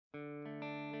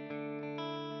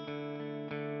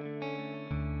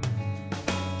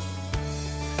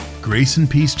Grace and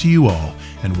peace to you all,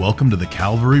 and welcome to the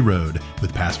Calvary Road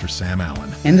with Pastor Sam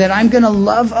Allen. And that I'm going to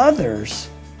love others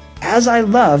as I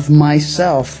love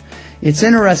myself. It's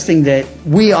interesting that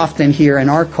we often hear in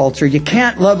our culture, you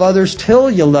can't love others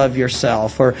till you love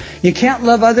yourself, or you can't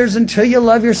love others until you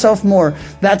love yourself more.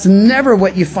 That's never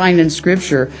what you find in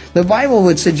Scripture. The Bible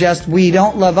would suggest we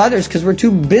don't love others because we're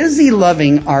too busy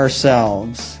loving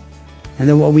ourselves. And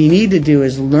that what we need to do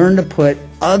is learn to put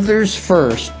others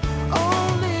first.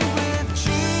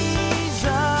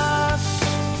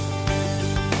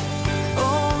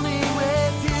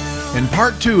 In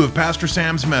part 2 of Pastor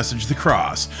Sam's message, The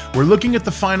Cross, we're looking at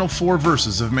the final 4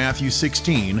 verses of Matthew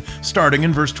 16, starting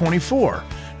in verse 24.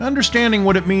 Understanding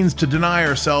what it means to deny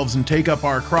ourselves and take up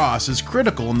our cross is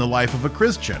critical in the life of a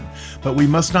Christian, but we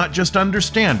must not just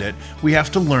understand it, we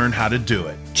have to learn how to do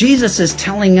it. Jesus is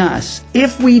telling us,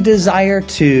 if we desire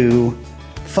to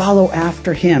follow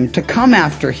after Him, to come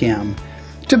after Him,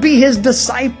 to be His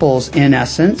disciples in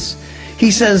essence,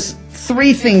 He says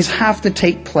 3 things have to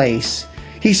take place.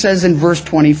 He says in verse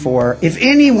 24, if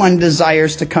anyone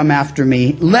desires to come after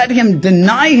me, let him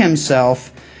deny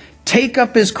himself, take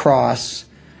up his cross,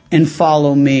 and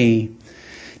follow me.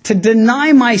 To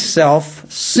deny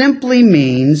myself simply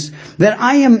means that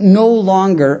I am no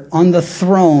longer on the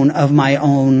throne of my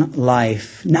own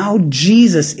life. Now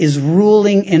Jesus is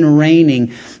ruling and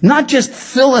reigning, not just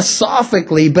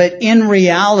philosophically, but in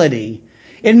reality.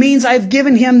 It means I've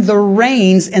given Him the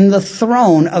reins and the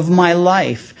throne of my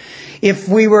life. If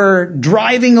we were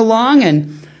driving along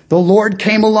and the Lord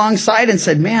came alongside and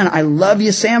said, man, I love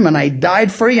you, Sam, and I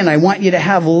died for you, and I want you to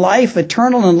have life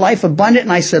eternal and life abundant.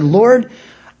 And I said, Lord,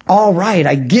 all right,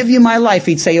 I give you my life.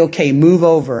 He'd say, okay, move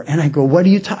over. And I go, what are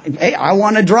you talking? Hey, I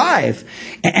want to drive.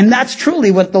 And that's truly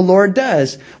what the Lord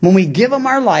does. When we give Him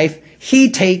our life,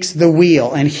 He takes the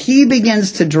wheel and He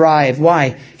begins to drive.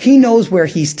 Why? He knows where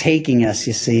He's taking us,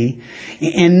 you see.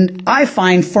 And I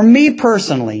find for me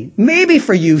personally, maybe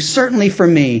for you, certainly for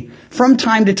me, from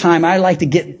time to time, I like to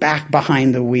get back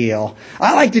behind the wheel.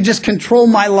 I like to just control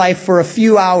my life for a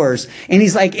few hours. And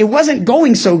He's like, it wasn't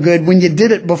going so good when you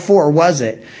did it before, was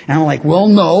it? And I'm like, well,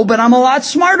 no, but I'm a lot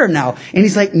smarter now. And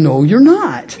He's like, no, you're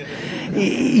not.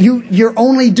 You're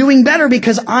only doing better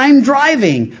because I'm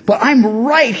driving, but I'm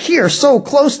right here so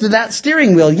close to that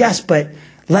steering wheel. Yes, but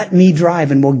let me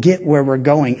drive and we'll get where we're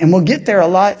going. And we'll get there a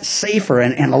lot safer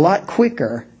and a lot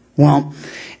quicker. Well,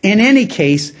 in any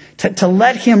case, to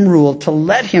let Him rule, to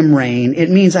let Him reign, it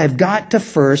means I've got to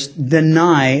first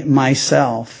deny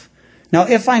myself. Now,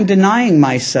 if I'm denying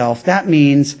myself, that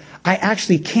means I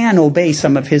actually can obey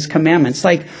some of His commandments,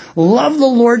 like love the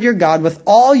Lord your God with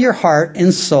all your heart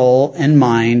and soul and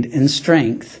mind and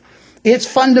strength. It's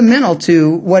fundamental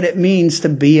to what it means to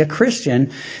be a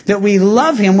Christian, that we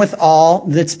love Him with all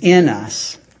that's in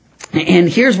us. And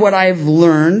here's what I've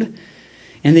learned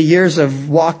in the years of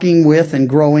walking with and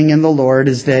growing in the Lord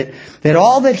is that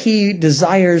all that He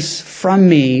desires from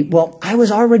me, well, I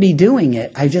was already doing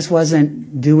it. I just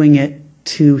wasn't doing it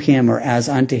to Him or as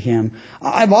unto Him.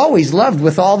 I've always loved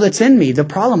with all that's in me. The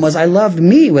problem was I loved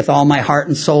me with all my heart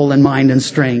and soul and mind and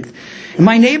strength. And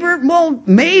my neighbor, well,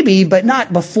 maybe, but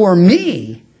not before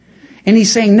me. And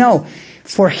He's saying, no,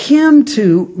 for Him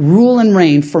to rule and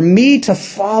reign, for me to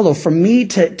follow, for me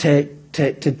to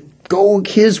go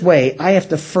His way, I have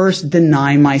to first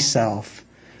deny myself.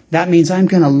 That means I'm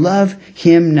going to love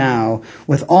Him now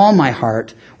with all my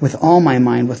heart, with all my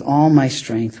mind, with all my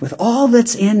strength, with all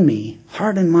that's in me,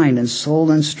 heart and mind and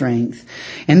soul and strength.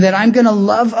 And that I'm going to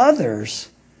love others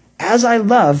as I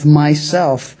love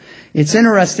myself. It's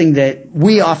interesting that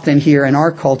we often hear in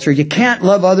our culture, you can't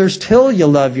love others till you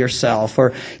love yourself,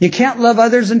 or you can't love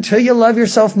others until you love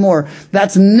yourself more.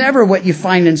 That's never what you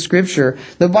find in Scripture.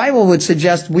 The Bible would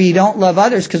suggest we don't love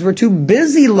others because we're too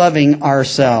busy loving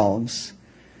ourselves.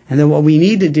 And then what we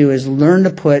need to do is learn to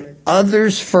put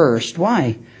others first.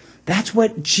 Why? That's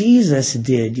what Jesus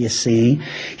did, you see.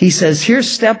 He says,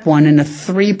 here's step 1 in a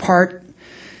 3-part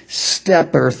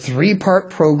step or 3-part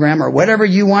program or whatever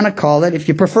you want to call it. If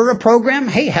you prefer a program,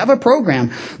 hey, have a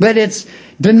program. But it's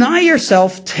deny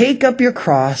yourself, take up your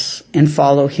cross, and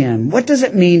follow Him. What does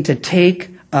it mean to take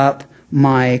up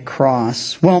my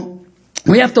cross? Well,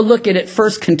 we have to look at it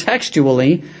first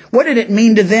contextually. What did it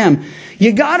mean to them?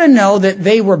 You got to know that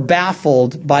they were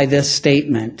baffled by this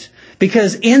statement.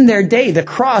 Because in their day, the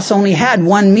cross only had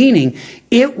one meaning.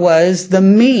 It was the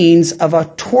means of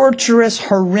a torturous,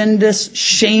 horrendous,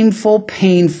 shameful,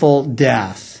 painful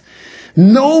death.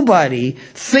 Nobody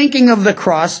thinking of the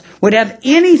cross would have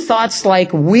any thoughts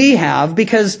like we have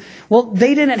because, well,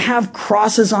 they didn't have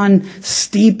crosses on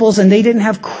steeples and they didn't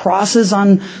have crosses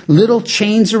on little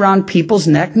chains around people's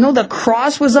neck. No, the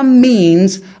cross was a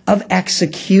means of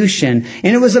execution.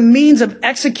 And it was a means of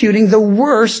executing the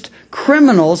worst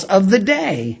criminals of the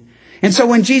day. And so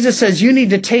when Jesus says you need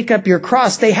to take up your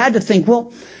cross, they had to think,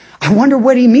 well, I wonder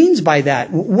what he means by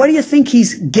that. What do you think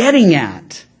he's getting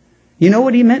at? You know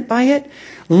what he meant by it?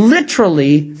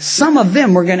 Literally, some of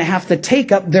them were going to have to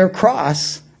take up their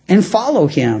cross and follow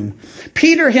him.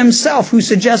 Peter himself, who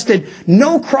suggested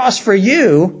no cross for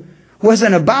you,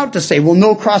 wasn't about to say, well,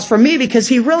 no cross for me, because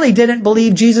he really didn't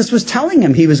believe Jesus was telling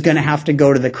him he was going to have to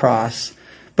go to the cross.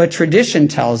 But tradition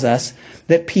tells us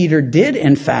that Peter did,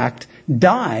 in fact,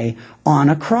 die on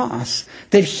a cross,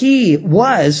 that he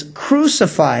was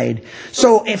crucified.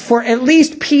 So for at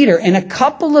least Peter and a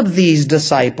couple of these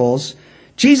disciples,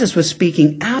 Jesus was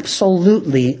speaking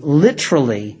absolutely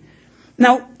literally.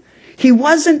 Now, he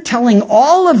wasn't telling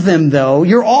all of them, though,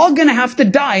 you're all going to have to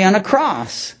die on a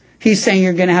cross. He's saying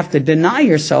you're going to have to deny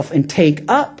yourself and take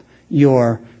up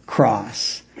your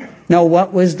cross. Now,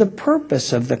 what was the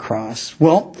purpose of the cross?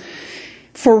 Well,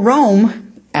 for Rome,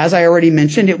 as I already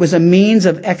mentioned, it was a means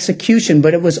of execution,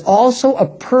 but it was also a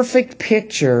perfect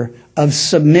picture of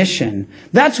submission.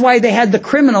 That's why they had the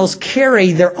criminals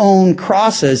carry their own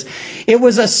crosses. It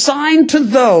was a sign to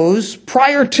those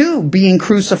prior to being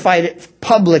crucified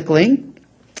publicly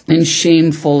and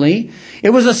shamefully.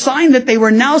 It was a sign that they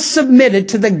were now submitted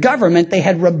to the government they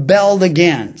had rebelled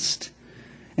against.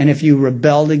 And if you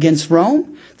rebelled against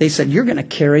Rome, they said, you're going to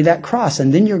carry that cross,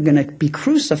 and then you're going to be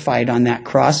crucified on that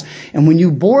cross. And when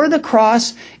you bore the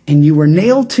cross and you were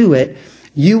nailed to it,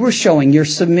 you were showing your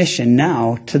submission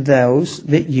now to those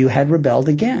that you had rebelled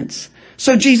against.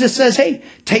 So Jesus says, hey,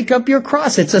 take up your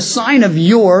cross. It's a sign of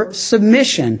your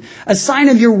submission, a sign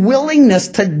of your willingness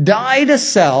to die to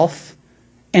self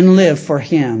and live for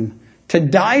him, to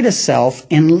die to self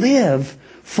and live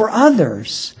for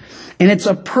others. And it's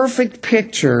a perfect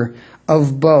picture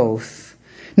of both.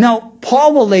 Now,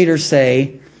 Paul will later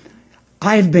say,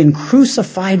 I've been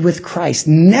crucified with Christ.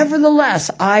 Nevertheless,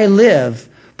 I live.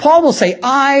 Paul will say,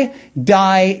 I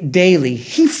die daily.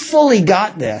 He fully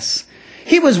got this.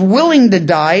 He was willing to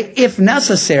die if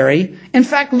necessary. In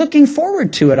fact, looking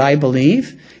forward to it, I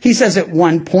believe. He says at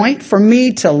one point, for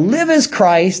me to live is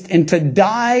Christ and to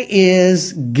die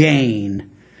is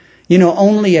gain. You know,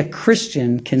 only a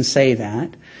Christian can say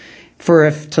that. For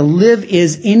if to live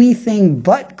is anything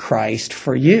but Christ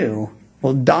for you,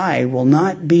 well, die will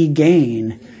not be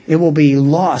gain. It will be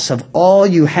loss of all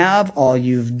you have, all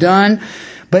you've done.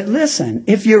 But listen,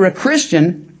 if you're a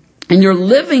Christian and you're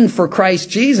living for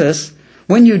Christ Jesus,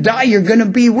 when you die, you're going to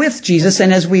be with Jesus.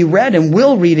 And as we read and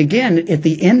will read again at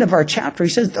the end of our chapter,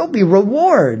 he says there'll be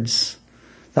rewards.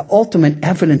 The ultimate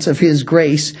evidence of his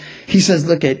grace. He says,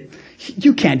 look at,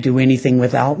 you can't do anything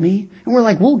without me. And we're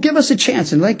like, well, give us a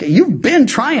chance. And like, you've been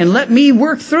trying, let me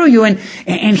work through you. And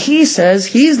he says,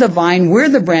 he's the vine, we're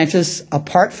the branches.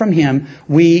 Apart from him,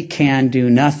 we can do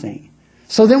nothing.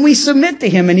 So then we submit to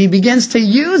him and he begins to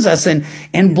use us and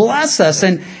bless us.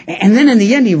 And then in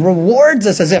the end, he rewards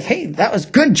us as if, hey, that was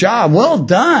good job. Well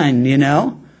done, you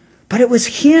know. But it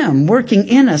was him working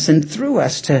in us and through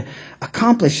us to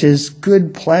accomplish his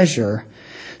good pleasure.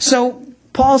 So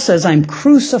Paul says, I'm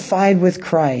crucified with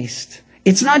Christ.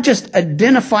 It's not just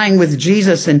identifying with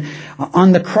Jesus and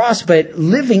on the cross, but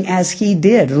living as he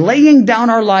did, laying down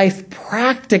our life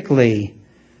practically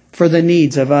for the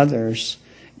needs of others.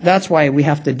 That's why we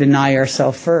have to deny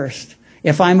ourselves first.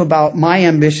 If I'm about my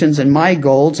ambitions and my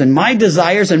goals and my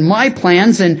desires and my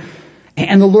plans, and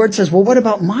the Lord says, well, what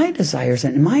about my desires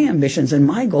and my ambitions and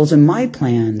my goals and my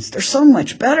plans? They're so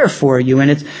much better for you, and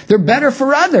they're better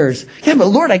for others. Yeah, but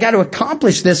Lord, I got to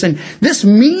accomplish this, and this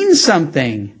means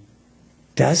something.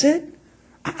 Does it?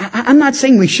 I'm not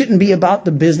saying we shouldn't be about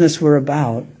the business we're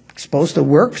about. We're supposed to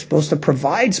work, supposed to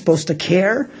provide, supposed to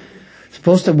care,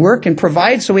 supposed to work and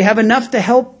provide so we have enough to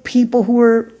help people who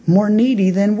are more needy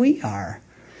than we are.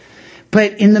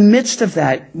 But in the midst of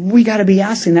that, we got to be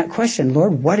asking that question,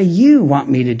 Lord, what do you want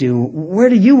me to do? Where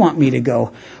do you want me to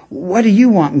go? What do you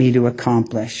want me to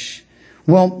accomplish?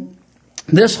 Well,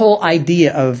 this whole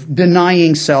idea of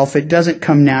denying self, it doesn't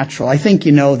come natural. I think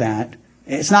you know that.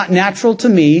 It's not natural to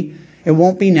me. It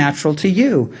won't be natural to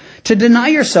you. To deny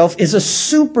yourself is a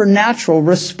supernatural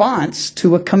response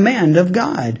to a command of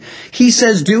God. He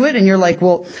says, do it, and you're like,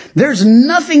 well, there's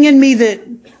nothing in me that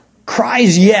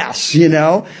cries yes, you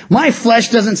know. My flesh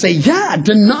doesn't say, yeah,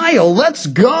 denial, let's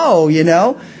go, you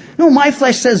know. No, my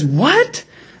flesh says, what?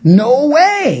 No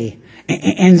way.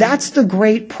 And that's the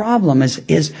great problem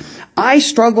is I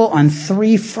struggle on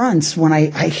three fronts when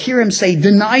I hear him say,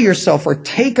 deny yourself or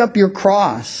take up your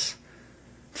cross.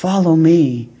 Follow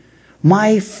me.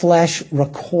 My flesh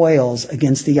recoils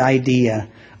against the idea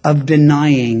of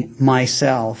denying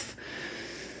myself.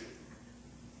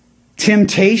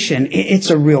 Temptation, it's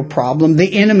a real problem.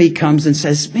 The enemy comes and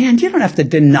says, man, you don't have to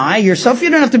deny yourself. You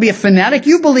don't have to be a fanatic.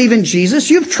 You believe in Jesus.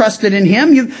 You've trusted in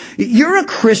him. You're a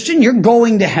Christian. You're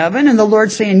going to heaven. And the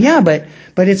Lord's saying, yeah, but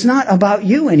it's not about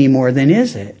you anymore then,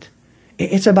 is it?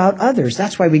 It's about others.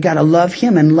 That's why we got to love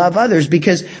him and love others,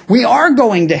 because we are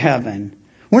going to heaven.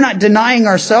 We're not denying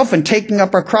ourselves and taking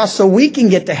up our cross so we can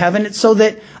get to heaven. It's so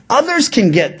that others can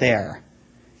get there.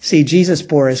 See, Jesus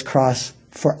bore his cross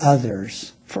for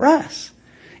others, for us.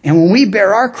 And when we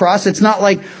bear our cross, it's not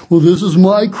like, well, this is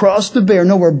my cross to bear.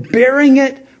 No, we're bearing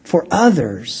it for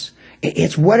others.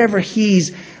 It's whatever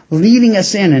he's leading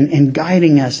us in and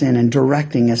guiding us in and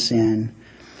directing us in.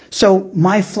 So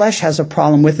my flesh has a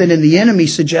problem with it, and the enemy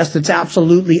suggests it's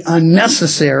absolutely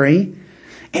unnecessary.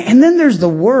 And then there's the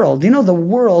world. You know, the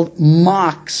world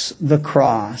mocks the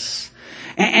cross.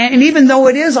 And even though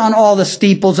it is on all the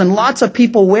steeples and lots of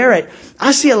people wear it,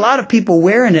 I see a lot of people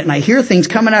wearing it and I hear things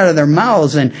coming out of their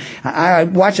mouths, and I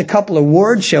watch a couple of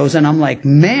word shows and I'm like,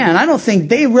 man, I don't think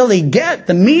they really get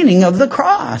the meaning of the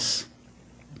cross.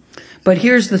 But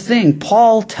here's the thing.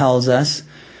 Paul tells us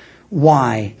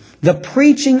why. The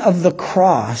preaching of the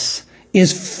cross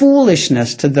is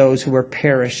foolishness to those who are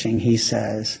perishing, he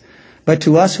says. But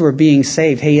to us who are being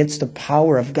saved, hey, it's the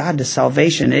power of God to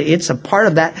salvation. It's a part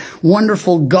of that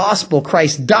wonderful gospel.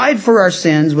 Christ died for our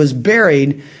sins, was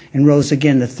buried, and rose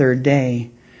again the third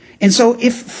day. And so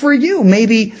if for you,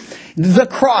 maybe the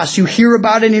cross, you hear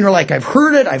about it and you're like, I've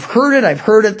heard it,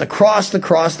 the cross, the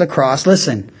cross, the cross.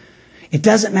 Listen, it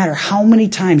doesn't matter how many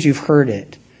times you've heard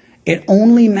it. It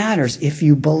only matters if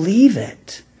you believe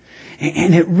it.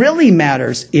 And it really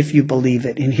matters if you believe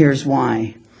it. And here's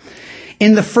why.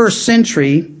 In the first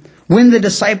century, when the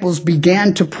disciples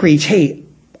began to preach, hey,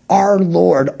 our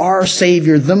Lord, our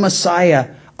Savior, the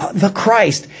Messiah, the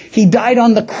Christ, he died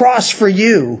on the cross for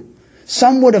you,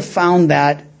 some would have found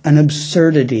that an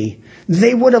absurdity.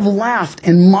 They would have laughed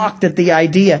and mocked at the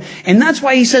idea. And that's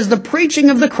why he says the preaching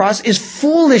of the cross is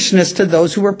foolishness to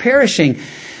those who are perishing.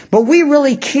 But we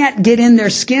really can't get in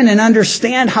their skin and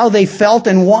understand how they felt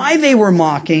and why they were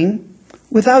mocking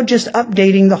without just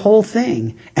updating the whole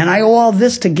thing. And I owe all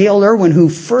this to Gail Irwin, who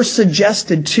first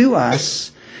suggested to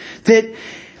us that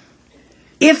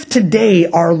if today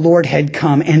our Lord had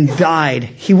come and died,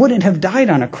 he wouldn't have died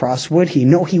on a cross, would he?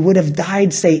 No, he would have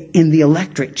died, say, in the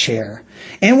electric chair.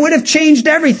 And would have changed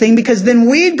everything, because then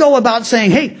we'd go about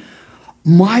saying, hey,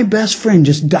 my best friend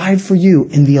just died for you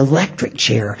in the electric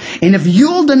chair. And if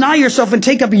you'll deny yourself and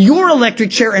take up your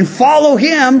electric chair and follow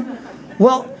him,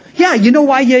 well, yeah, you know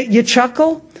why you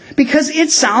chuckle? Because it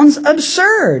sounds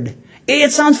absurd.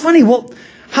 It sounds funny. Well,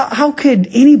 how could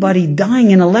anybody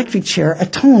dying in an electric chair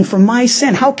atone for my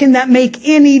sin? How can that make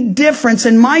any difference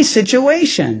in my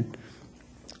situation?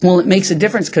 Well, it makes a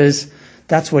difference because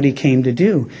that's what he came to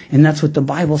do. And that's what the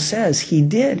Bible says he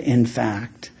did, in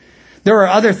fact. There are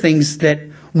other things that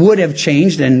would have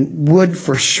changed and would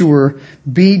for sure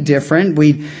be different.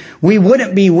 We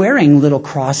wouldn't be wearing little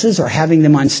crosses or having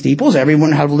them on steeples.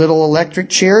 Everyone would have little electric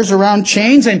chairs around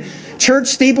chains, and church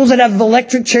steeples that have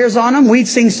electric chairs on them. We'd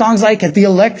sing songs like, at the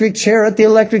electric chair,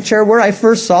 where I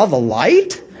first saw the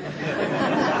light.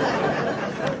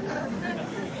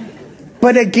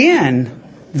 But again,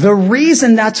 the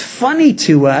reason that's funny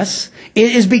to us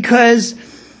is because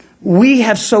we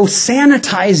have so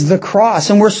sanitized the cross,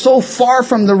 and we're so far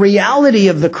from the reality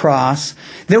of the cross,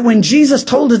 that when Jesus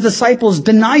told his disciples,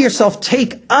 deny yourself,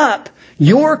 take up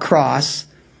your cross,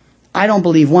 I don't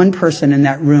believe one person in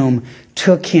that room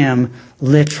took him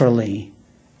literally.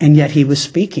 And yet he was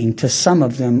speaking to some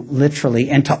of them literally,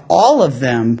 and to all of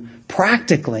them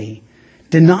practically.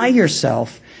 Deny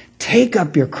yourself, take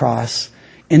up your cross,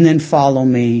 and then follow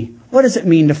me. What does it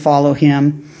mean to follow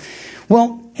him?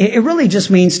 Well, it really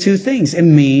just means two things. It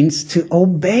means to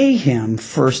obey him,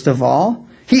 first of all.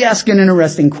 He asked an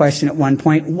interesting question at one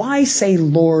point. Why say,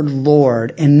 Lord,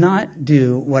 Lord, and not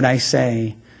do what I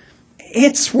say?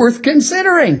 It's worth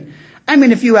considering. I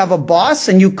mean, if you have a boss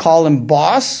and you call him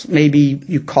boss, maybe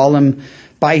you call him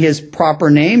by his proper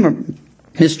name, or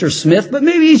Mr. Smith, but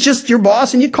maybe he's just your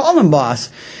boss and you call him boss.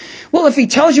 Well, if he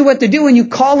tells you what to do and you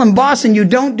call him boss and you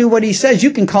don't do what he says,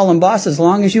 you can call him boss as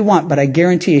long as you want, but I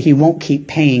guarantee you he won't keep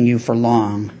paying you for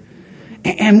long.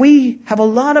 And we have a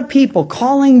lot of people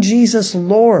calling Jesus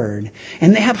Lord,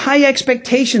 and they have high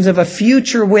expectations of a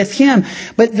future with him,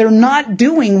 but they're not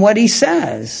doing what he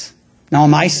says. Now,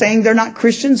 am I saying they're not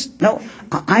Christians? No,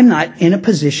 I'm not in a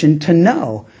position to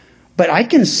know. But I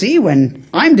can see when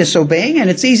I'm disobeying, and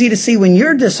it's easy to see when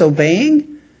you're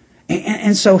disobeying.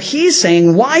 And so he's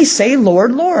saying, why say,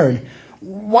 Lord, Lord?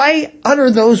 Why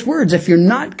utter those words if you're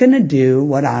not going to do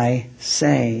what I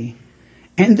say?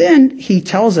 And then he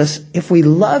tells us, if we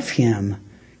love him,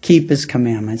 keep his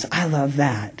commandments. I love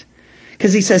that.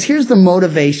 Because he says, here's the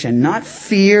motivation, not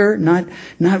fear,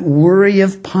 not worry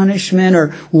of punishment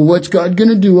or, well, what's God going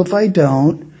to do if I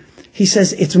don't? He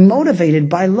says it's motivated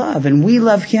by love. And we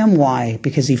love him. Why?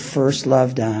 Because he first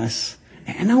loved us.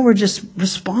 And now we're just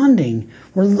responding.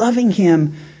 We're loving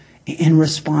him in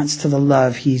response to the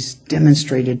love he's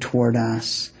demonstrated toward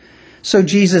us. So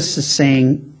Jesus is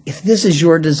saying, if this is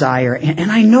your desire,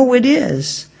 and I know it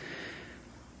is,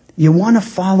 you want to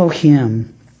follow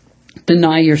him,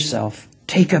 deny yourself,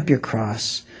 take up your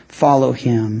cross, follow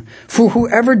him. For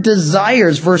whoever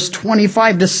desires, verse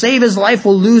 25, to save his life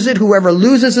will lose it. Whoever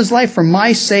loses his life for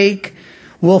my sake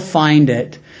will find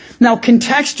it. Now,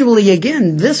 contextually,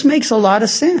 again, this makes a lot of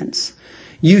sense.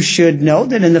 You should know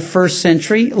that in the first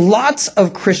century, lots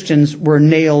of Christians were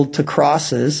nailed to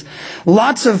crosses.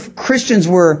 Lots of Christians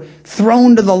were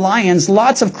thrown to the lions.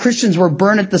 Lots of Christians were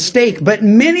burned at the stake. But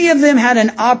many of them had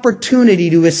an opportunity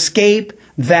to escape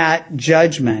that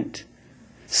judgment.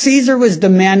 Caesar was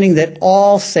demanding that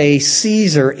all say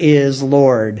Caesar is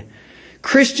Lord.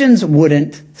 Christians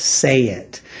wouldn't say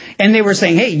it. And they were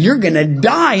saying, hey, you're going to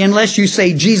die unless you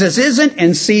say Jesus isn't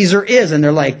and Caesar is. And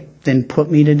they're like, then put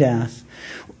me to death.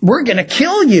 We're going to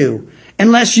kill you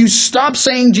unless you stop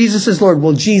saying Jesus is Lord.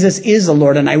 Well, Jesus is the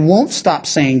Lord, and I won't stop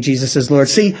saying Jesus is Lord.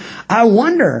 See, I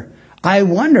wonder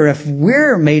if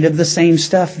we're made of the same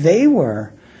stuff they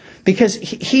were. Because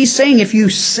he's saying if you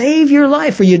save your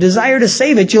life or you desire to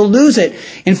save it, you'll lose it.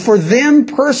 And for them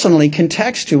personally,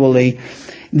 contextually,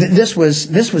 this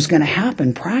was going to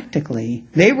happen practically.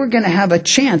 They were going to have a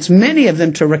chance, many of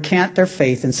them, to recant their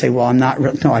faith and say, well, I'm not,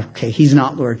 no, okay, he's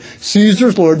not Lord.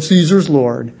 Caesar's Lord, Caesar's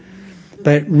Lord.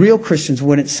 But real Christians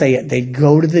wouldn't say it. They'd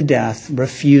go to the death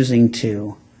refusing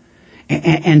to.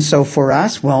 And so for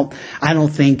us, well, I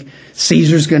don't think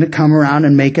Caesar's going to come around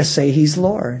and make us say he's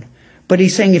Lord. But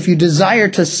he's saying if you desire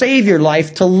to save your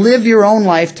life, to live your own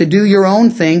life, to do your own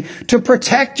thing, to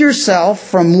protect yourself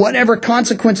from whatever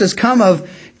consequences come of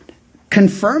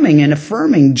confirming and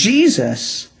affirming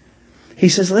Jesus, he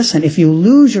says, listen, if you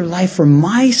lose your life for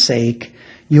my sake,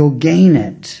 you'll gain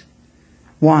it.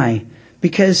 Why?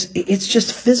 Because it's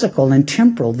just physical and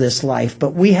temporal, this life,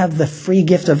 but we have the free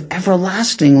gift of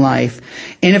everlasting life.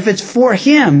 And if it's for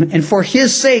him and for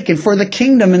his sake and for the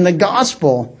kingdom and the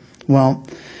gospel, well,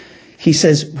 he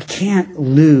says we can't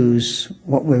lose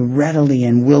what we readily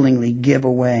and willingly give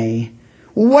away.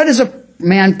 What is a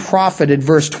man profited?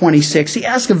 Verse 26. He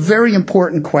asks a very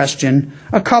important question,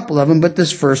 a couple of them, but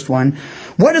this first one.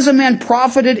 What is a man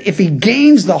profited if he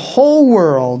gains the whole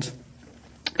world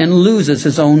and loses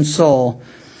his own soul?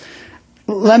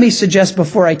 Let me suggest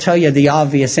before I tell you the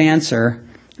obvious answer,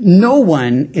 no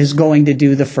one is going to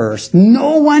do the first.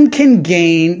 No one can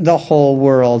gain the whole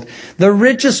world. The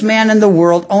richest man in the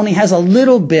world only has a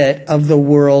little bit of the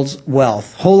world's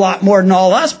wealth. A whole lot more than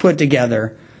all us put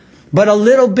together. But a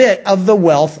little bit of the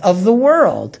wealth of the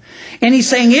world. And he's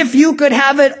saying, if you could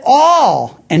have it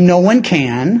all, and no one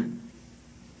can,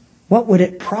 what would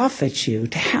it profit you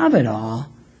to have it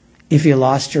all if you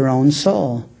lost your own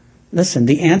soul? Listen,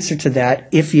 the answer to that,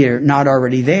 if you're not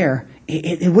already there,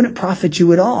 it wouldn't profit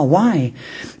you at all. Why?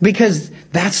 Because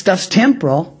that stuff's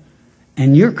temporal,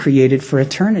 and you're created for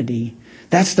eternity.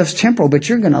 That stuff's temporal, but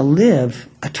you're going to live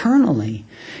eternally.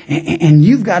 And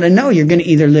you've got to know you're going to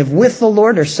either live with the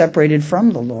Lord or separated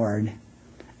from the Lord.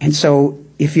 And so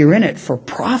if you're in it for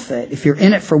profit, if you're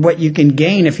in it for what you can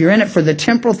gain, if you're in it for the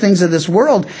temporal things of this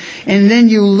world, and then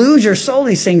you lose your soul,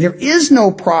 he's saying there is no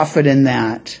profit in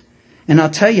that. And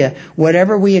I'll tell you,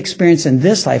 whatever we experience in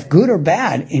this life, good or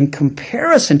bad, in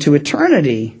comparison to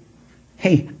eternity,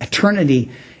 hey,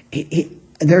 eternity,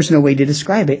 there's no way to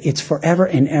describe it. It's forever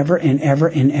and ever and ever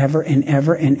and ever and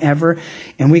ever and ever.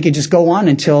 And we could just go on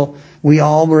until we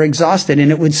all were exhausted, and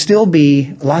it would still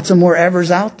be lots of more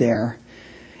evers out there.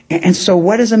 And so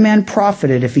what is a man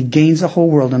profited if he gains the whole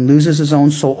world and loses his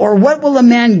own soul? Or what will a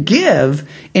man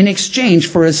give in exchange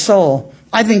for his soul?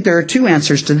 I think there are two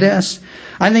answers to this.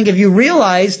 I think if you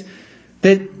realized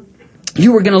that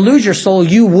you were going to lose your soul,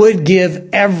 you would give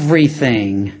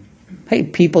everything. Hey,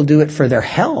 people do it for their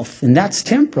health, and that's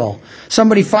temporal.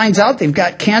 Somebody finds out they've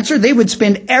got cancer, they would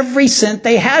spend every cent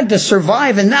they had to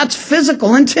survive, and that's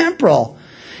physical and temporal.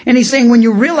 And he's saying when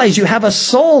you realize you have a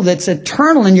soul that's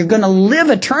eternal and you're going to live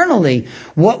eternally,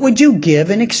 what would you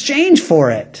give in exchange for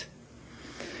it?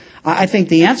 I think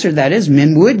the answer to that is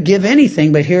men would give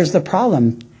anything, but here's the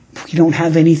problem. We don't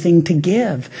have anything to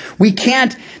give. We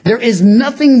can't, there is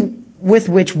nothing with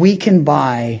which we can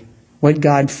buy what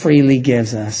God freely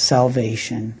gives us,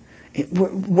 salvation.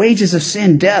 Wages of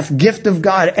sin, death, gift of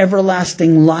God,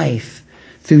 everlasting life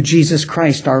through Jesus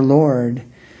Christ our Lord.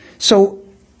 So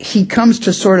he comes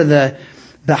to sort of the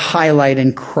highlight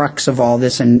and crux of all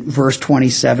this in verse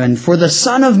 27. For the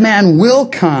Son of Man will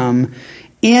come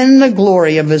in the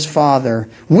glory of his Father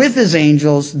with his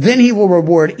angels, then he will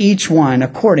reward each one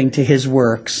according to his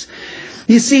works.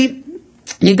 You see,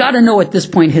 you got to know at this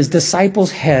point his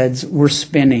disciples' heads were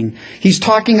spinning. He's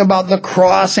talking about the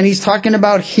cross, and he's talking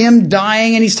about him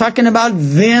dying, and he's talking about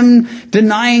them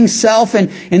denying self,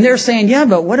 and they're saying, yeah,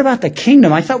 but what about the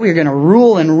kingdom? I thought we were going to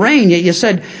rule and reign. Yet you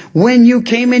said when you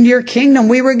came into your kingdom,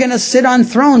 we were going to sit on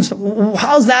thrones.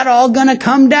 How's that all going to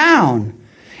come down?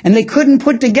 And they couldn't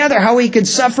put together how he could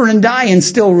suffer and die and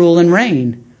still rule and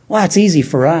reign. Well, that's easy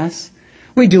for us.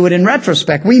 We do it in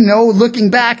retrospect. We know, looking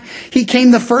back, he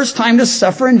came the first time to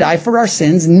suffer and die for our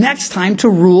sins, next time to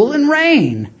rule and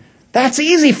reign. That's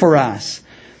easy for us,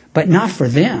 but not for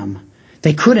them.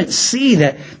 They couldn't see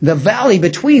the valley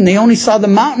between. They only saw the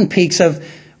mountain peaks of,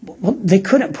 well, they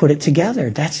couldn't put it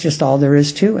together. That's just all there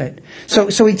is to it. So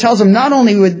he tells them not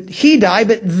only would he die,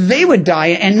 but they would die.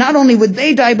 And not only would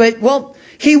they die, but, well,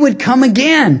 he would come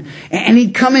again, and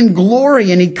he'd come in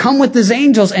glory, and he'd come with his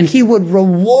angels, and he would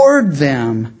reward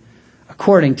them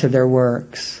according to their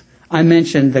works. I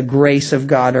mentioned the grace of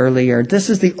God earlier. This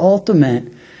is the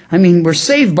ultimate. I mean, we're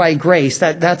saved by grace.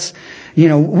 That's, we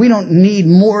don't need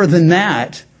more than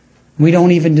that. We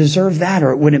don't even deserve that, or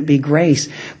it wouldn't be grace.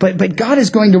 But God is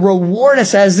going to reward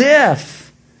us as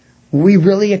if we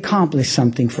really accomplished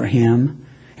something for him.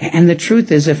 And the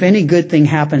truth is, if any good thing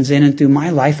happens in and through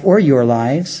my life or your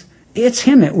lives, it's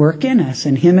him at work in us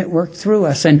and him at work through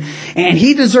us. And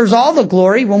he deserves all the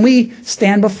glory when we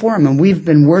stand before him. And we've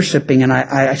been worshiping, and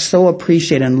I so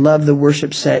appreciate and love the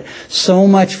worship set. So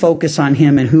much focus on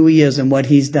him and who he is and what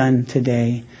he's done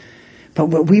today. But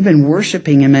we've been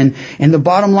worshiping him, and the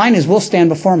bottom line is we'll stand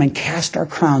before him and cast our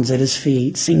crowns at his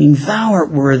feet, singing, "Thou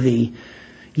art worthy.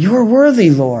 You're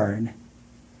worthy, Lord."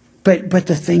 But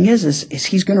the thing is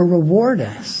he's going to reward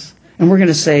us. And we're going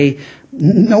to say,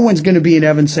 no one's going to be in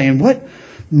heaven saying, what?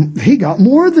 He got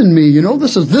more than me.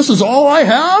 This is all I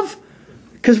have?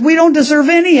 Because we don't deserve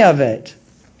any of it.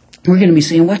 We're going to be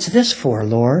saying, what's this for,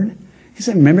 Lord? He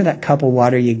said, remember that cup of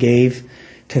water you gave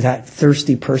to that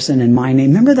thirsty person in my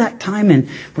name? Remember that time? And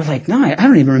we're like, no, I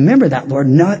don't even remember that, Lord.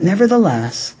 No,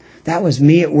 nevertheless, that was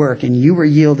me at work, and you were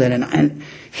yielded, and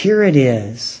here it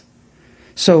is.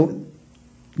 So,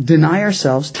 deny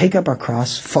ourselves, take up our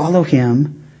cross, follow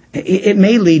him. It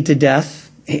may lead to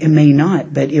death. It may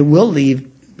not, but it will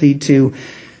lead to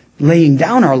laying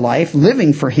down our life,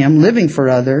 living for him, living for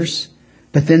others.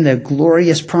 But then the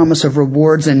glorious promise of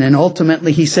rewards. And then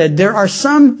ultimately he said, there are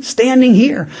some standing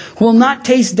here who will not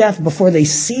taste death before they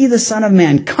see the Son of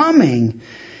Man coming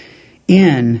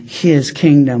in his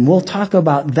kingdom. We'll talk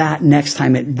about that next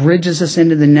time. It bridges us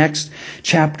into the next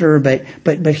chapter.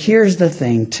 But here's the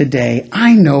thing today.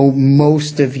 I know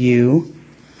most of you've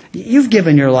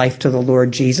given your life to the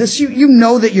Lord Jesus. You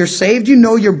know that you're saved. You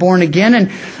know you're born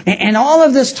again. And all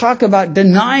of this talk about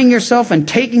denying yourself and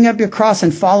taking up your cross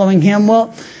and following him,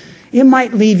 well, it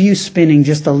might leave you spinning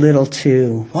just a little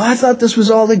too. Well, I thought this was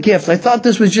all the gift. I thought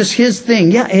this was just his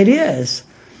thing. Yeah, it is.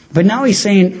 But now he's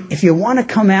saying, if you want to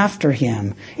come after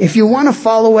him, if you want to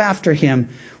follow after him,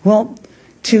 well,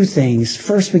 two things.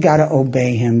 First, we got to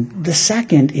obey him. The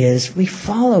second is we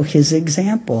follow his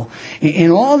example.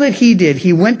 In all that he did,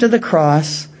 he went to the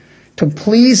cross to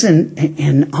please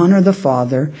and honor the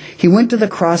Father. He went to the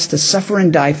cross to suffer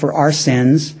and die for our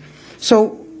sins.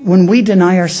 So when we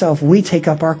deny ourselves, we take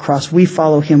up our cross, we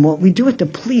follow him. Well, we do it to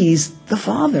please the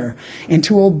Father and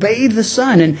to obey the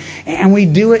Son, and we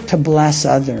do it to bless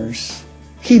others.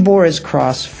 He bore his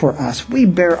cross for us. We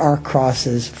bear our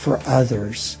crosses for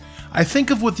others. I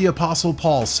think of what the Apostle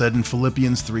Paul said in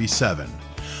Philippians 3:7.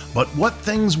 But what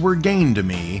things were gain to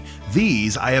me,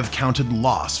 these I have counted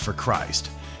loss for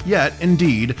Christ. Yet,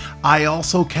 indeed, I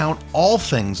also count all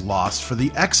things lost for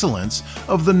the excellence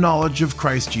of the knowledge of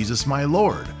Christ Jesus my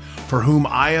Lord, for whom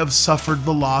I have suffered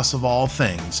the loss of all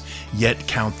things, yet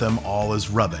count them all as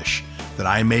rubbish, that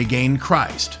I may gain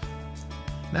Christ.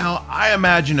 Now, I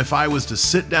imagine if I was to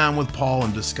sit down with Paul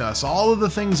and discuss all of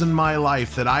the things in my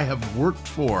life that I have worked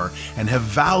for and have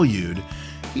valued,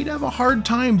 he'd have a hard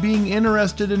time being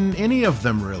interested in any of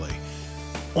them, really.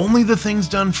 Only the things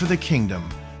done for the kingdom,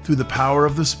 through the power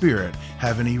of the Spirit,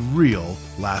 have any real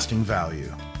lasting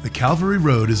value. The Calvary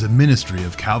Road is a ministry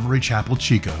of Calvary Chapel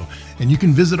Chico, and you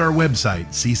can visit our website,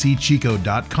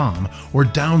 ccchico.com, or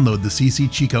download the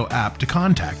CC Chico app to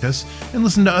contact us and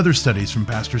listen to other studies from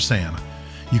Pastor Sam.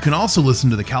 You can also listen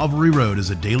to The Calvary Road as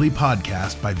a daily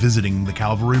podcast by visiting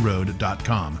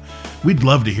thecalvaryroad.com. We'd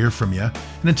love to hear from you,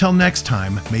 and until next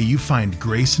time, may you find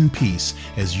grace and peace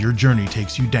as your journey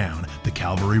takes you down the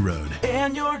Calvary Road.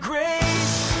 And your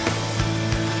grace